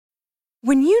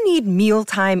When you need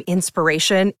mealtime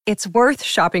inspiration, it's worth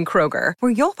shopping Kroger,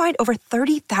 where you'll find over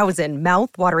 30,000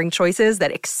 mouth-watering choices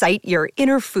that excite your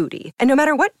inner foodie. And no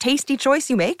matter what tasty choice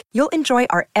you make, you'll enjoy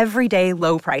our everyday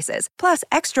low prices, plus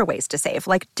extra ways to save,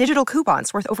 like digital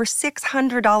coupons worth over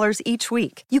 $600 each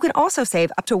week. You can also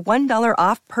save up to $1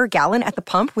 off per gallon at the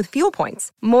pump with fuel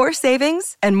points. More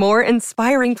savings and more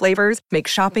inspiring flavors make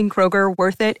shopping Kroger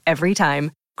worth it every time.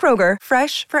 Kroger,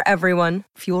 fresh for everyone.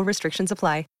 Fuel restrictions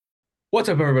apply. What's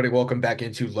up, everybody? Welcome back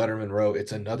into Letterman Row.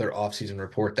 It's another offseason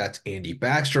report. That's Andy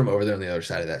Backstrom over there on the other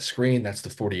side of that screen. That's the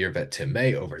 40-year vet Tim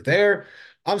May over there.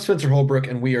 I'm Spencer Holbrook,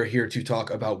 and we are here to talk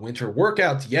about winter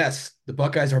workouts. Yes, the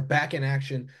Buckeyes are back in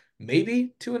action,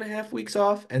 maybe 2.5 weeks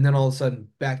off, and then all of a sudden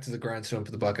back to the grindstone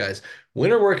for the Buckeyes.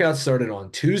 Winter workouts started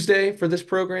on Tuesday for this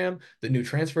program. The new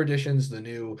transfer additions, the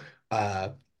new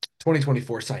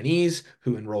 2024 signees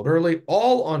who enrolled early,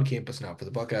 all on campus now for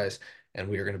the Buckeyes. And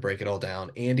we are going to break it all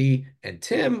down. Andy and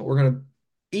Tim, we're going to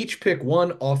each pick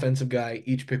one offensive guy,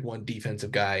 each pick one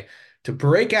defensive guy to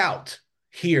break out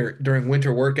here during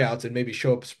winter workouts and maybe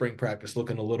show up spring practice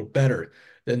looking a little better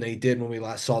than they did when we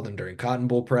last saw them during Cotton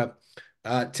Bowl prep.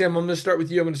 Tim, I'm going to start with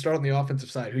you. I'm going to start on the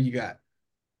offensive side. Who you got?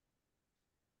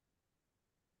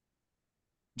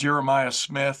 Jeremiah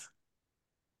Smith,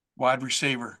 wide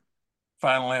receiver.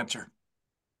 Final answer.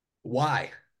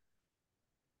 Why?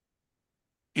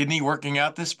 Isn't he working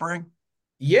out this spring?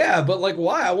 Yeah, but like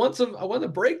why? I want a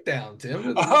breakdown,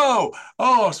 Tim.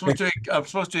 I'm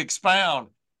supposed to expound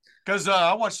because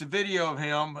I watched the video of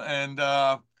him and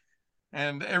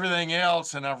everything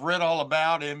else, and I've read all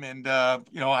about him, and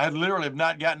I literally have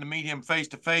not gotten to meet him face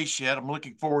to face yet. I'm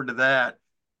looking forward to that.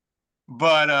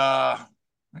 But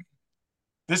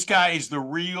this guy is the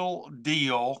real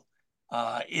deal.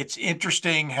 It's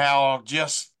interesting how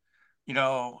just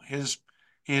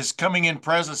his coming in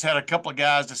presence had a couple of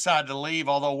guys decide to leave,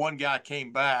 although one guy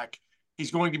came back. He's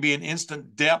going to be an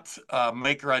instant depth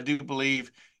maker, I do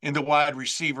believe, in the wide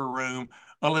receiver room,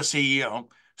 unless he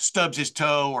stubs his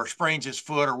toe or sprains his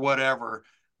foot or whatever.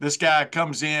 This guy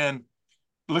comes in,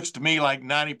 looks to me like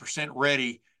 90%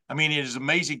 ready. I mean, it is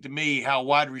amazing to me how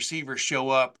wide receivers show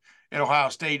up at Ohio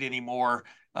State anymore.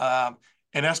 And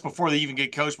that's before they even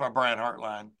get coached by Brian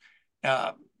Hartline.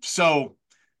 So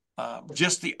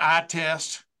just the eye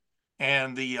test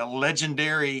and the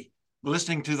legendary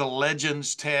listening to the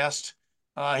legends test.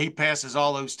 He passes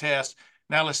all those tests.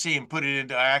 Now let's see him put it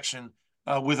into action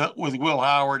with Will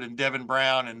Howard and Devin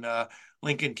Brown and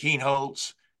Lincoln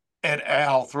Keenholz et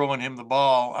al. Throwing him the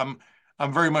ball.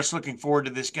 I'm very much looking forward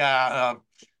to this guy.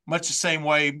 Much the same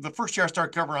way the first year I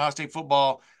started covering Ohio State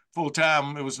football full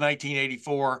time, it was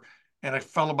 1984, and a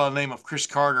fellow by the name of Chris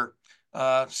Carter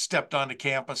stepped onto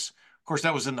campus. Of course,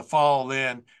 that was in the fall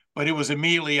then, but it was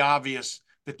immediately obvious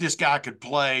that this guy could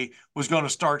play, was going to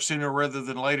start sooner rather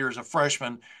than later as a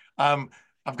freshman. I've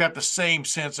got the same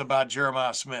sense about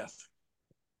Jeremiah Smith.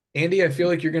 Andy, I feel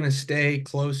like you're going to stay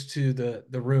close to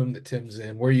the room that Tim's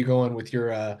in. Where are you going with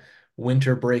your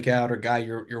winter breakout or guy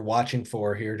you're watching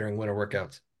for here during winter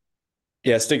workouts?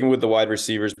 Yeah, sticking with the wide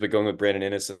receivers, but going with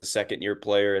Brandon Inniss, a second-year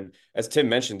player. And as Tim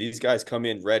mentioned, these guys come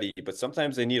in ready, but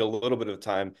sometimes they need a little bit of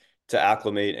time to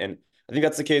acclimate. And I think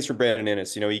that's the case for Brandon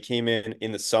Inniss. He came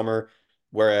in the summer,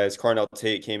 whereas Carnell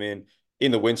Tate came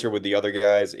in the winter with the other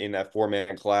guys in that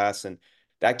four-man class. And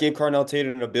that gave Carnell Tate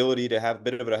an ability to have a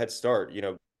bit of a head start,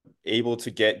 able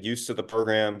to get used to the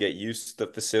program, get used to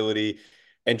the facility,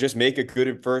 and just make a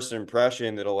good first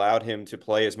impression that allowed him to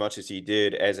play as much as he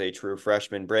did as a true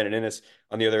freshman. Brandon Inniss,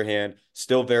 on the other hand,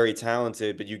 still very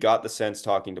talented, but you got the sense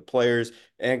talking to players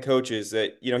and coaches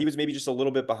that, he was maybe just a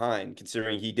little bit behind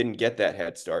considering he didn't get that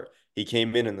head start. He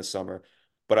came in the summer,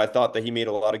 but I thought that he made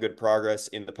a lot of good progress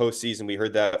in the postseason. We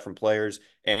heard that from players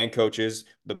and coaches.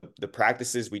 The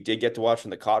practices we did get to watch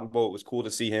from the Cotton Bowl, it was cool to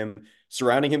see him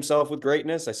surrounding himself with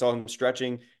greatness. I saw him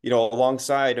stretching,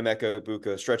 alongside Emeka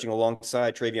Egbuka, stretching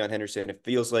alongside Travion Henderson. It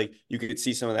feels like you could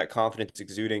see some of that confidence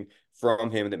exuding from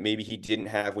him that maybe he didn't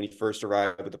have when he first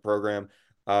arrived with the program.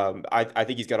 I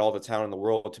think he's got all the talent in the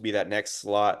world to be that next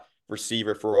slot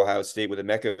receiver for Ohio State. With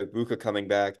Emeka Egbuka coming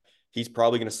back, he's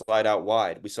probably going to slide out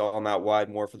wide. We saw him out wide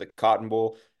more for the Cotton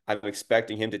Bowl. I'm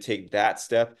expecting him to take that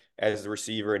step as the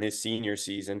receiver in his senior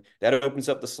season. That opens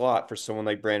up the slot for someone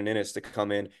like Brandon Inniss to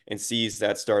come in and seize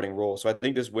that starting role. So I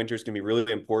think this winter is going to be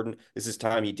really important. This is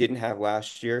time he didn't have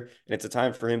last year, and it's a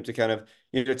time for him to kind of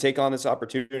take on this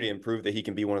opportunity and prove that he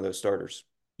can be one of those starters.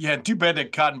 Yeah, too bad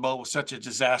that Cotton Bowl was such a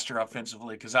disaster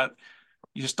offensively because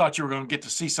you just thought you were going to get to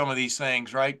see some of these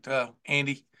things, right,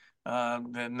 Andy?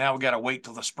 And now we got to wait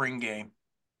till the spring game.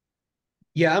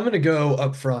 Yeah, I'm going to go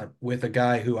up front with a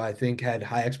guy who I think had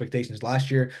high expectations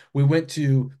last year. We went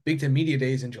to Big Ten Media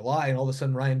Days in July, and all of a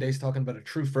sudden Ryan Day's talking about a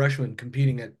true freshman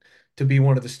competing to be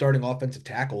one of the starting offensive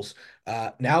tackles.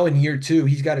 Now in year two,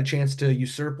 he's got a chance to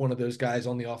usurp one of those guys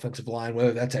on the offensive line,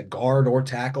 whether that's at guard or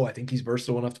tackle. I think he's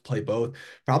versatile enough to play both.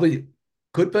 Probably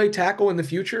could play tackle in the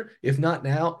future. If not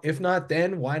now, if not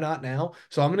then, why not now?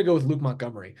 So I'm going to go with Luke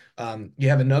Montgomery. You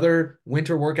have another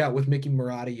winter workout with Mickey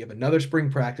Marotti. You have another spring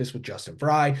practice with Justin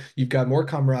Fry. You've got more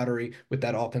camaraderie with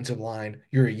that offensive line.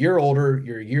 You're a year older.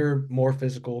 You're a year more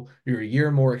physical. You're a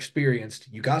year more experienced.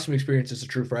 You got some experience as a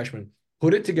true freshman.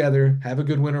 Put it together, have a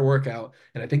good winter workout.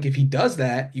 And I think if he does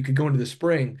that, you could go into the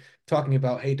spring talking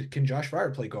about, hey, can Josh Fryer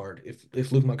play guard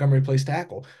if Luke Montgomery plays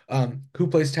tackle? Who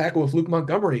plays tackle if Luke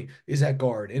Montgomery is at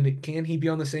guard? And can he be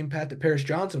on the same path that Paris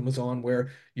Johnson was on, where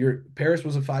your Paris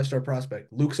was a 5-star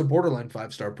prospect, Luke's a borderline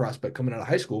 5-star prospect coming out of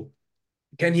high school?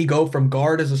 Can he go from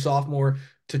guard as a sophomore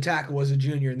to tackle as a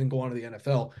junior and then go on to the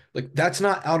NFL? Like that's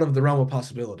not out of the realm of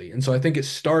possibility. And so I think it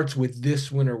starts with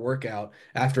this winter workout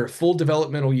after a full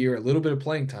developmental year, a little bit of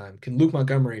playing time. Can Luke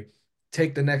Montgomery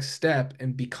take the next step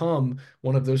and become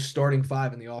one of those starting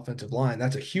five in the offensive line?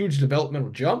 That's a huge developmental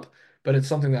jump, but it's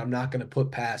something that I'm not going to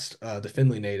put past the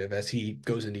Finley native as he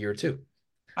goes into year two.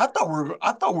 I thought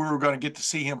we were going to get to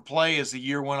see him play as the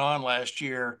year went on last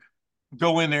year,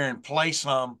 go in there and play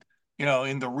some,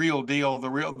 in the real deal, the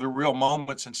real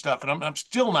moments and stuff. And I'm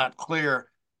still not clear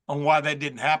on why that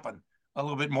didn't happen a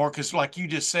little bit more because, like you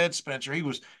just said, Spencer, he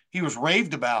was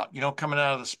raved about, coming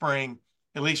out of the spring,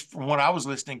 at least from what I was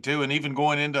listening to, and even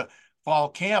going into fall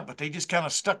camp. But they just kind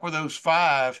of stuck with those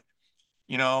five,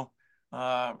 you know,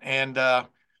 and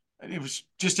it was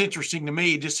just interesting to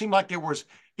me. It just seemed like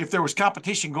if there was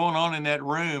competition going on in that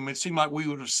room, it seemed like we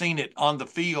would have seen it on the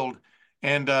field.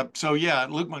 And so, yeah,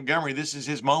 Luke Montgomery, this is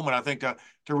his moment, I think, to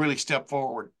really step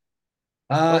forward.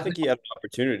 Well, I Uh, think he had an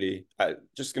opportunity. I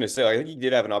just gonna say, I think he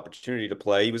did have an opportunity to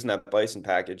play. He was in that Bison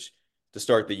package to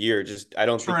start the year. Just I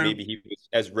don't think True. maybe he was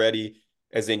as ready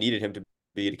as they needed him to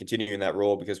be to continue in that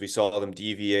role because we saw them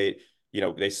deviate.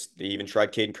 They even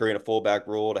tried Caden Curry in a fullback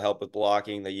role to help with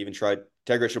blocking. They even tried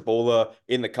Tegra Shabola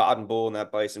in the Cotton Bowl in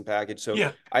that Bison package. So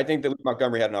Yeah. I think that Luke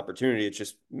Montgomery had an opportunity. It's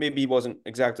just maybe he wasn't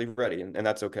exactly ready, and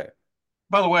that's okay.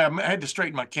 By the way, I had to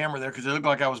straighten my camera there because it looked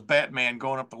like I was Batman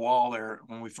going up the wall there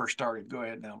when we first started. Go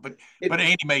ahead now. But it,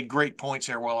 Andy made great points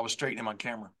there while I was straightening my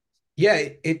camera. Yeah,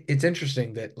 it's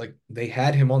interesting that like they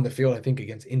had him on the field, I think,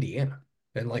 against Indiana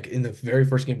and like in the very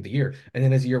first game of the year. And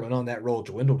then as the year went on, that role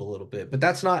dwindled a little bit. But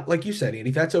that's not like you said,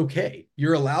 Andy, that's okay.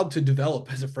 You're allowed to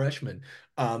develop as a freshman.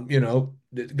 The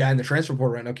guy in the transfer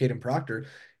portal right now, Caden Proctor,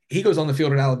 he goes on the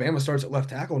field at Alabama, starts at left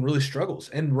tackle and really struggles,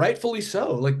 and rightfully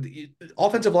so. Like the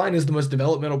offensive line is the most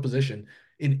developmental position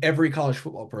in every college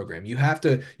football program. You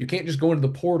can't just go into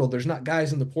the portal. There's not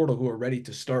guys in the portal who are ready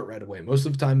to start right away. Most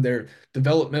of the time, they're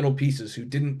developmental pieces who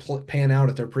didn't pan out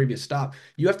at their previous stop.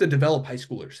 You have to develop high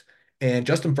schoolers. And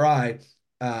Justin Fry,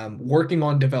 working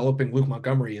on developing Luke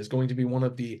Montgomery, is going to be one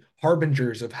of the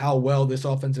harbingers of how well this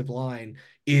offensive line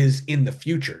is in the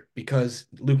future because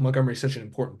Luke Montgomery is such an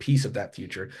important piece of that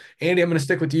future. Andy, I'm going to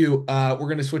stick with you. We're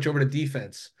going to switch over to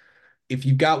defense. If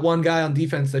you've got one guy on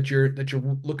defense that you're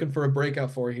looking for a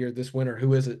breakout for here this winter,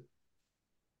 who is it?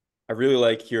 I really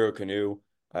like Hero Canoe.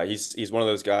 He's one of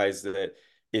those guys that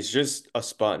is just a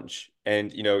sponge.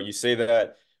 And you say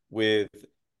that with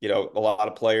a lot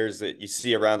of players that you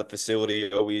see around the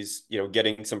facility always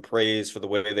getting some praise for the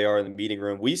way they are in the meeting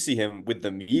room. We see him with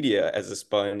the media as a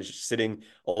sponge, sitting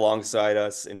alongside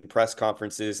us in press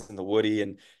conferences in the Woody,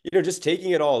 and just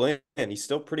taking it all in. He's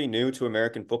still pretty new to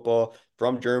American football,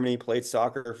 from Germany, played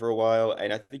soccer for a while,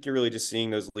 and I think you're really just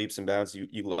seeing those leaps and bounds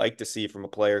you like to see from a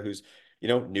player who's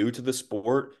new to the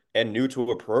sport and new to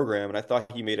a program. And I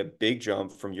thought he made a big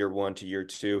jump from year one to year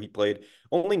two. He played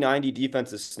only 90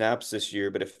 defensive snaps this year,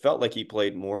 but it felt like he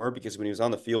played more because when he was on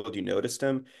the field, you noticed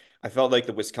him. I felt like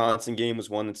the Wisconsin game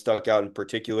was one that stuck out in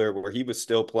particular, where he was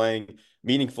still playing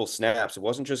meaningful snaps. It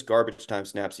wasn't just garbage time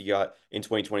snaps he got in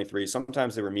 2023.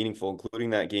 Sometimes they were meaningful,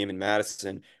 including that game in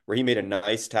Madison, where he made a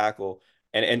nice tackle.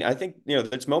 And I think,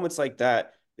 there's moments like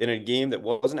that in a game that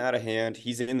wasn't out of hand.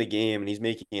 He's in the game and he's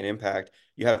making an impact.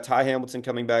 You have Ty Hamilton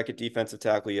coming back at defensive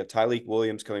tackle. You have Tyleik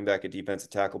Williams coming back at defensive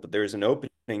tackle, but there's an opening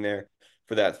there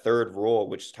for that third role,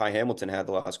 which Ty Hamilton had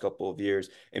the last couple of years.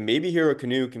 And maybe Hero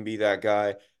Canoe can be that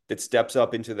guy that steps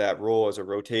up into that role as a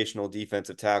rotational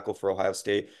defensive tackle for Ohio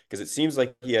State, because it seems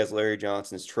like he has Larry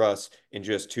Johnson's trust in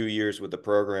just 2 years with the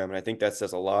program. And I think that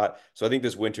says a lot. So I think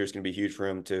this winter is going to be huge for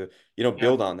him to, Yeah.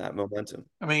 build on that momentum.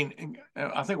 I mean,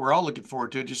 I think we're all looking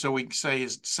forward to it just so we can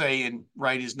say and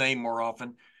write his name more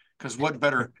often. Because what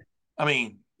better? I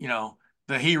mean,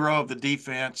 the hero of the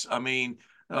defense. I mean,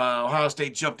 Ohio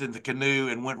State jumped in the canoe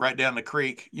and went right down the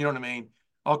creek. You know what I mean?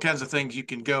 All kinds of things you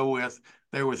can go with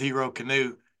there with Hero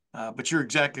Canoe. But you're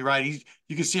exactly right.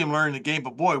 You can see him learn the game.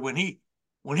 But boy, when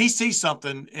he sees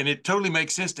something and it totally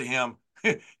makes sense to him,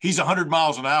 he's 100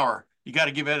 miles an hour. You got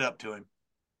to give that up to him.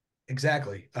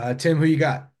 Exactly. Tim, who you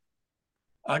got?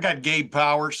 I got Gabe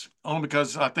Powers only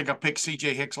because I think I picked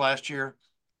CJ Hicks last year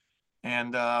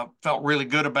and felt really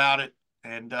good about it.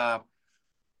 And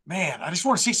man, I just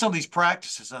want to see some of these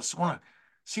practices. I just want to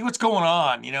see what's going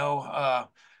on.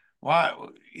 Why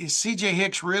is CJ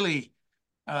Hicks really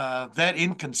that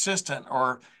inconsistent?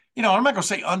 Or, I'm not going to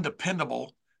say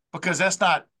undependable because that's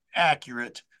not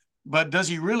accurate, but does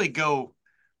he really go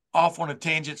off on a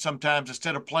tangent sometimes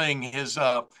instead of playing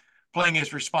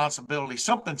his responsibility?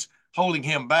 Something's holding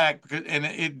him back and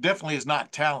it definitely is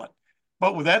not talent.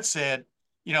 But with that said,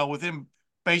 with him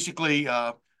basically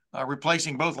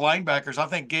replacing both linebackers, I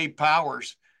think Gabe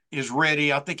Powers is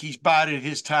ready. I think he's bided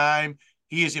his time.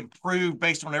 He has improved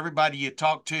based on everybody you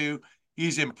talk to.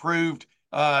 He's improved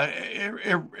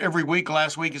every week.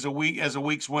 Last week as the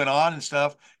weeks went on and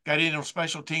stuff. Got in on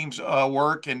special teams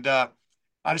work, and I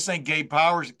just think Gabe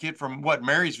Powers, a kid from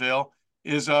Marysville,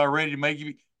 is ready to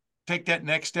maybe take that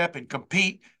next step and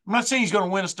compete. I'm not saying he's going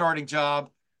to win a starting job,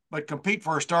 but compete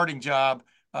for a starting job.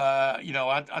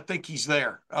 I think he's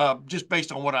there just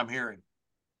based on what I'm hearing.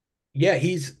 Yeah,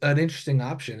 he's an interesting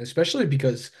option, especially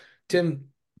because Tim,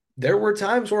 there were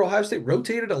times where Ohio State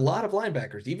rotated a lot of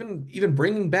linebackers, even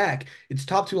bringing back its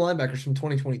top two linebackers from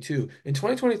 2022. In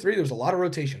 2023, there was a lot of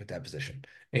rotation at that position,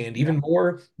 and Yeah. even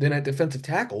more than at defensive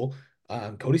tackle.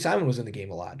 Cody Simon was in the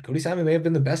game a lot. Cody Simon may have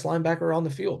been the best linebacker on the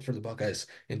field for the Buckeyes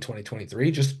in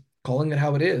 2023, just calling it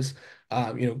how it is.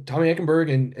 Tommy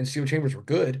Eckenberg and Steel Chambers were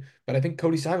good, but I think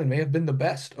Cody Simon may have been the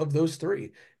best of those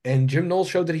three. And Jim Knowles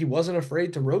showed that he wasn't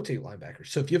afraid to rotate linebackers.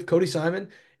 So if you have Cody Simon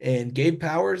and Gabe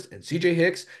Powers and CJ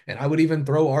Hicks, and I would even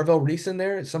throw Arvell Reese in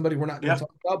there, it's somebody we're not going to Yeah.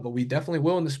 talk about, but we definitely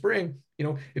will in the spring.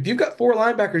 If you've got four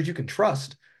linebackers you can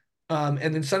trust, and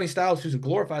then Sonny Styles, who's a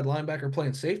glorified linebacker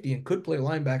playing safety and could play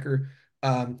linebacker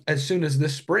as soon as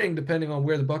this spring, depending on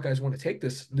where the Buckeyes want to take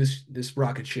this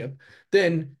rocket ship,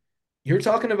 then you're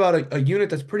talking about a unit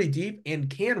that's pretty deep and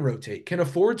can rotate, can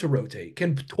afford to rotate,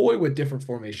 can toy with different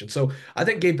formations. So I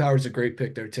think Gabe Powers is a great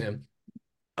pick there, Tim.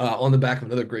 On the back of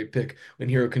another great pick in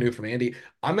Hero Canoe from Andy.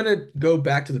 I'm going to go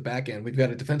back to the back end. We've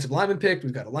got a defensive lineman pick.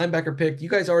 We've got a linebacker pick. You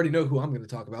guys already know who I'm going to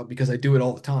talk about because I do it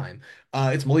all the time.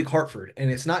 It's Malik Hartford.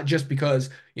 And it's not just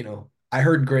because, I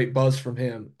heard great buzz from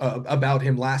him about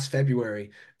him last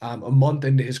February, a month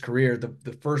into his career.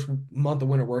 The first month of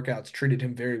winter workouts treated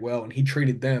him very well, and he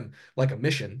treated them like a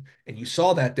mission. And you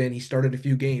saw that then he started a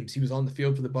few games. He was on the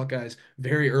field for the Buckeyes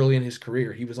very early in his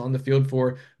career. He was on the field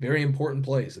for very important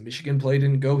plays. The Michigan play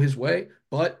didn't go his way,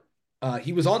 but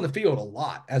he was on the field a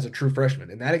lot as a true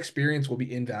freshman, and that experience will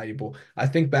be invaluable. I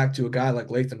think back to a guy like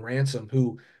Lathan Ransom,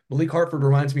 who Malik Hartford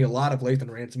reminds me a lot of Lathan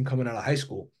Ransom coming out of high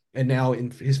school. And now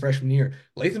in his freshman year,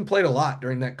 Lathan played a lot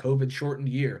during that COVID shortened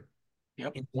year.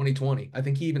 Yep. In 2020. I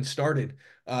think he even started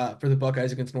for the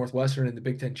Buckeyes against Northwestern in the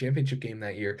Big Ten championship game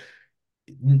that year.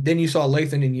 Then you saw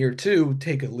Lathan in year two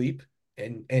take a leap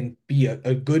and be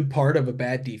a good part of a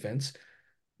bad defense.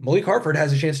 Malik Hartford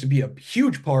has a chance to be a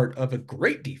huge part of a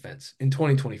great defense in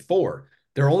 2024.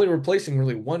 They're only replacing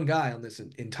really one guy on this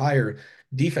entire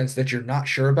defense that you're not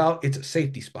sure about. It's a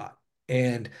safety spot.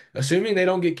 And assuming they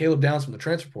don't get Caleb Downs from the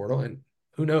transfer portal, and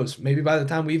who knows, maybe by the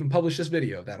time we even publish this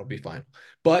video, that'll be fine.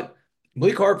 But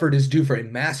Malik Hartford is due for a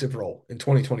massive role in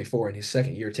 2024 in his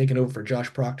second year, taking over for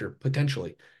Josh Proctor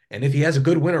potentially. And if he has a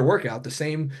good winter workout, the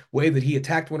same way that he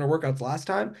attacked winter workouts last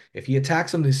time, if he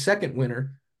attacks them his second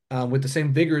winter with the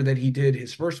same vigor that he did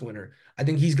his first winter, I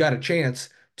think he's got a chance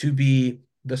to be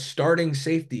the starting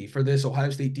safety for this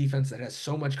Ohio State defense that has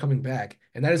so much coming back.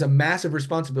 And that is a massive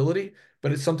responsibility,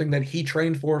 but it's something that he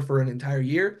trained for an entire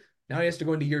year. Now he has to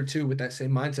go into year two with that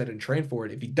same mindset and train for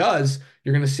it. If he does,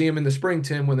 you're going to see him in the spring,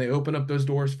 Tim, when they open up those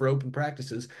doors for open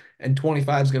practices, and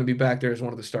 25 is going to be back there as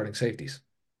one of the starting safeties.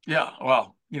 Yeah.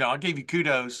 Well, I gave you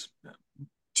kudos.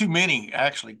 Too many,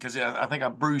 actually, because I think I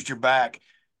bruised your back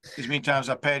as many times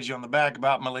I patted you on the back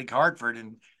about Malik Hartford.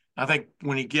 And I think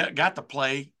when he got to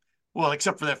play, well,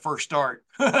 except for that first start,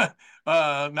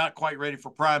 not quite ready for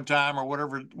prime time or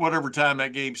whatever time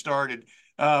that game started.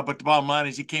 But the bottom line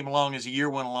is he came along as the year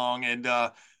went along, and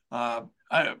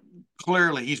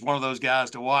clearly he's one of those guys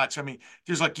to watch. I mean,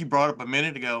 just like you brought up a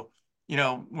minute ago,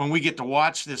 when we get to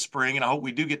watch this spring, and I hope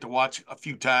we do get to watch a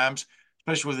few times,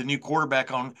 especially with a new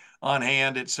quarterback on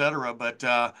hand, et cetera. But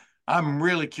I'm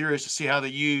really curious to see how they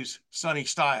use Sonny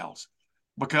Styles,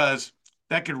 because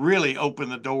that could really open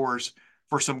the doors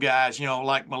for some guys,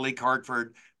 like Malik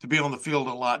Hartford to be on the field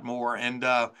a lot more. And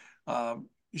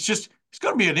it's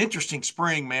going to be an interesting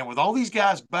spring, man, with all these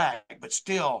guys back, but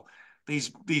still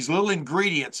these little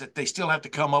ingredients that they still have to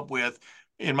come up with,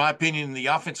 in my opinion, in the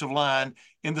offensive line,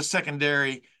 in the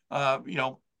secondary,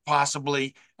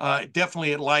 possibly,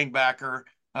 definitely at linebacker,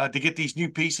 to get these new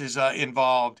pieces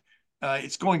involved.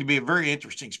 It's going to be a very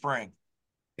interesting spring.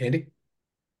 Andy?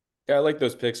 Yeah, I like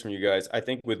those picks from you guys. I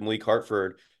think with Malik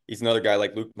Hartford, he's another guy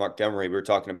like Luke Montgomery we were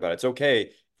talking about. It's okay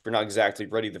if you're not exactly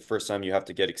ready the first time you have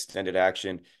to get extended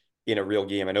action in a real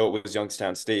game. I know it was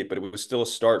Youngstown State, but it was still a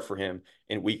start for him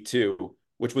in week 2,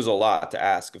 which was a lot to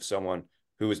ask of someone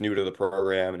who is new to the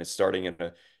program and is starting in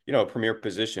a premier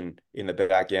position in the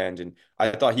back end. And I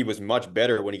thought he was much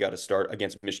better when he got a start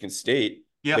against Michigan State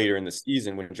later in the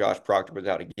season when Josh Proctor was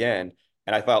out again.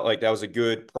 And I felt like that was a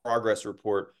good progress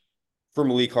report for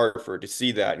Malik Hartford to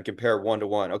see that and compare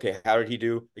 1-to-1. Okay, how did he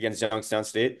do against Youngstown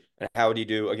State and how did he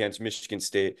do against Michigan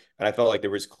State? And I felt like there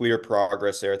was clear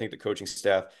progress there. I think the coaching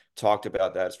staff talked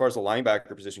about that. As far as the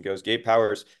linebacker position goes, Gabe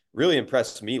Powers really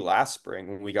impressed me last spring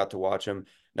when we got to watch him,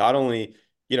 not only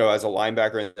as a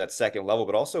linebacker in that second level,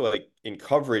 but also like in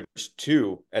coverage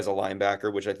too as a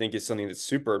linebacker, which I think is something that's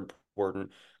super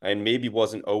important and maybe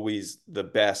wasn't always the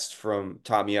best from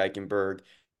Tommy Eichenberg,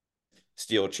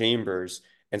 Steel Chambers.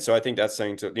 And so I think that's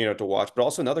something to watch. But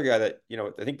also another guy that,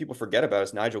 I think people forget about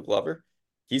is Nigel Glover.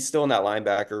 He's still in that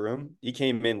linebacker room. He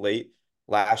came in late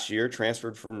last year,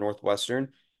 transferred from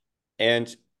Northwestern.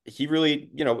 And he really,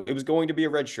 it was going to be a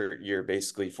redshirt year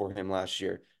basically for him last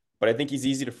year. But I think he's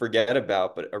easy to forget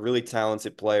about, but a really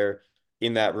talented player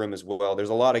in that room as well. There's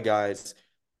a lot of guys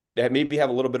that maybe have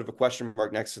a little bit of a question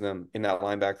mark next to them in that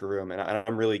linebacker room. And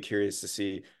I'm really curious to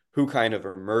see who kind of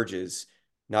emerges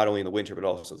not only in the winter, but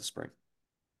also the spring.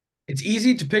 It's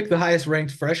easy to pick the highest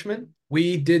ranked freshman.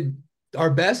 We did our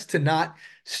best to not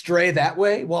stray that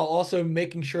way while also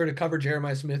making sure to cover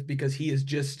Jeremiah Smith because he is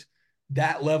just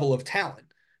that level of talent.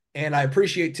 And I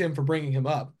appreciate Tim for bringing him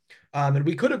up. And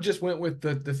we could have just went with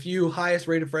the few highest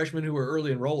rated freshmen who were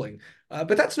early enrolling.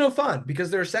 But that's no fun because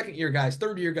there are second-year guys,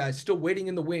 third-year guys still waiting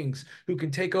in the wings who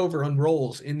can take over on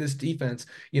roles in this defense.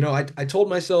 I told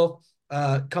myself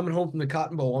coming home from the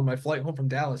Cotton Bowl on my flight home from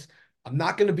Dallas, I'm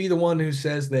not going to be the one who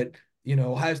says that,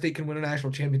 Ohio State can win a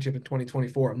national championship in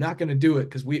 2024. I'm not going to do it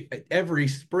because every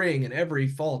spring and every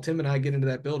fall, Tim and I get into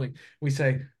that building. We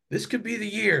say, this could be the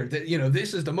year that,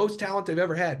 this is the most talent they've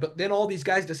ever had. But then all these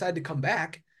guys decide to come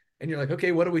back and you're like,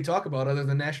 okay, what do we talk about other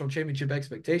than national championship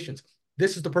expectations?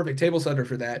 This is the perfect table setter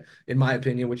for that, in my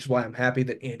opinion, which is why I'm happy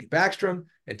that Andy Backstrom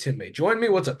and Tim may join me.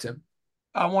 What's up, Tim?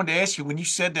 I wanted to ask you, when you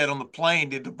said that on the plane,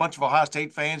 did a bunch of Ohio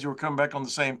State fans who were coming back on the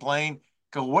same plane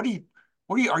go,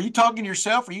 are you talking to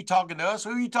yourself? Are you talking to us?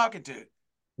 Who are you talking to?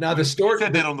 Now you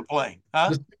said that on the plane,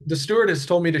 huh? The stewardess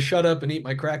told me to shut up and eat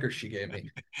my crackers she gave me.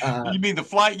 You mean the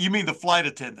flight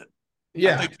attendant?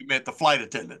 Yeah. I think you meant the flight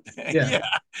attendant. Yeah.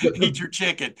 Eat your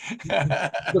chicken.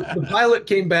 the pilot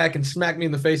came back and smacked me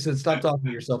in the face and said, stop talking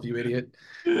to yourself, you idiot.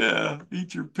 Yeah.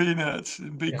 Eat your peanuts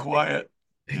and be quiet.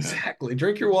 Exactly.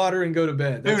 Drink your water and go to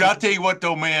bed. Dude, I'll tell you what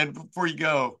though, man, before you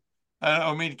go, I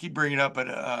don't mean to keep bringing it up,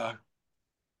 but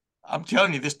I'm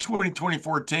telling you, this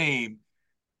 2024 team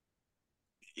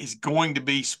is going to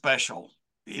be special,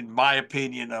 in my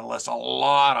opinion, unless a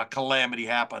lot of calamity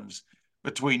happens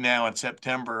between now and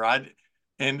September.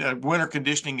 Winter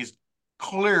conditioning is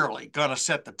clearly going to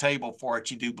set the table for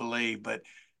it, you do believe. But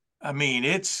I mean,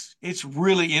 it's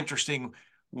really interesting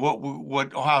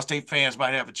what Ohio State fans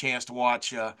might have a chance to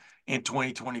watch in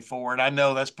 2024. And I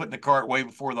know that's putting the cart way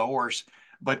before the horse,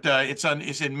 but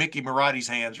it's in Mickey Marotti's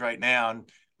hands right now. And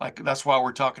that's why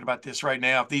we're talking about this right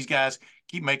now. If these guys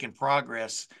keep making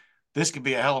progress, this could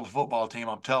be a hell of a football team,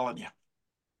 I'm telling you.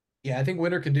 Yeah, I think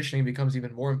winter conditioning becomes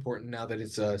even more important now that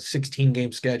it's a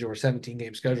 16-game schedule or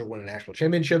 17-game schedule to win a national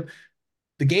championship.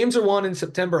 The games are won in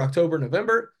September, October,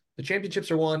 November. The championships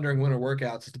are won during winter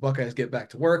workouts as the Buckeyes get back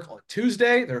to work on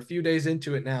Tuesday. They're a few days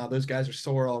into it now. Those guys are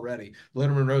sore already.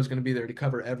 Letterman Row is going to be there to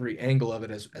cover every angle of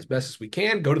it as best as we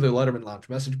can. Go to the Letterman Lounge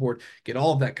message board. Get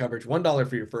all of that coverage. $1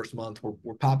 for your first month.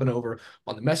 We're popping over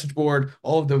on the message board.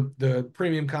 All of the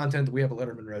premium content that we have at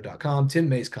LettermanRow.com. Tim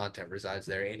May's content resides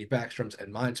there. Andy Backstrom's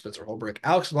and mine, Spencer Holbrook,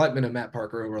 Alex Lightman, and Matt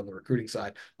Parker over on the recruiting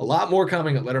side. A lot more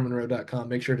coming at LettermanRow.com.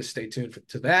 Make sure to stay tuned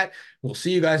to that. We'll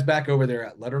see you guys back over there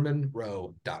at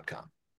LettermanRow.com.